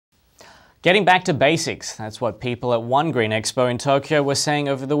Getting back to basics, that's what people at One Green Expo in Tokyo were saying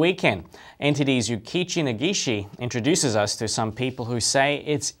over the weekend. NTDs Yukichi Negishi introduces us to some people who say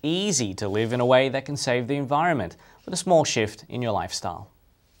it's easy to live in a way that can save the environment, with a small shift in your lifestyle.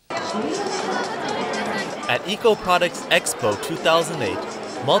 At Eco-Products Expo 2008,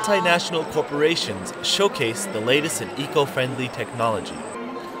 multinational corporations showcased the latest in eco-friendly technology.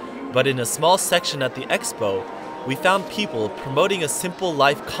 But in a small section at the expo, we found people promoting a simple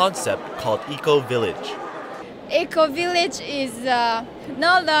life concept called Ecovillage. Ecovillage is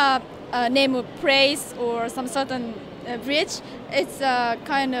not a name of place or some certain bridge. It's a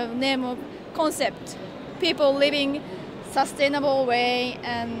kind of name of concept. People living sustainable way,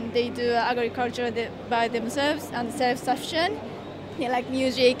 and they do agriculture by themselves and self-sufficient. They like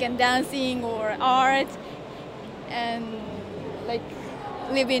music and dancing or art, and like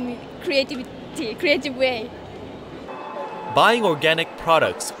live in creative way. Buying organic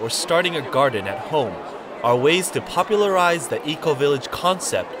products or starting a garden at home are ways to popularize the Ecovillage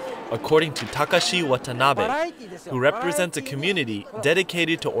concept, according to Takashi Watanabe, who represents a community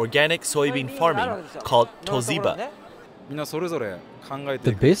dedicated to organic soybean farming called Toziba.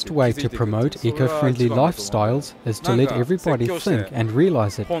 The best way to promote eco-friendly lifestyles is to let everybody think and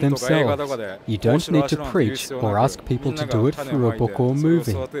realize it themselves. You don't need to preach or ask people to do it through a book or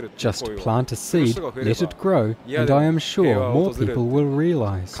movie. Just plant a seed, let it grow, and I am sure more people will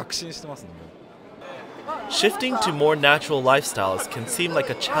realize. Shifting to more natural lifestyles can seem like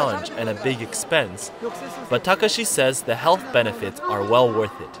a challenge and a big expense, but Takashi says the health benefits are well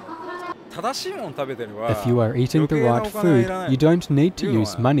worth it. If you are eating the right food, you don't need to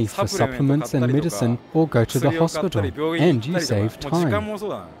use money for supplements and medicine or go to the hospital, and you save time.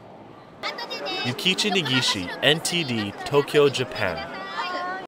 Yukichi Negishi, NTD, Tokyo, Japan.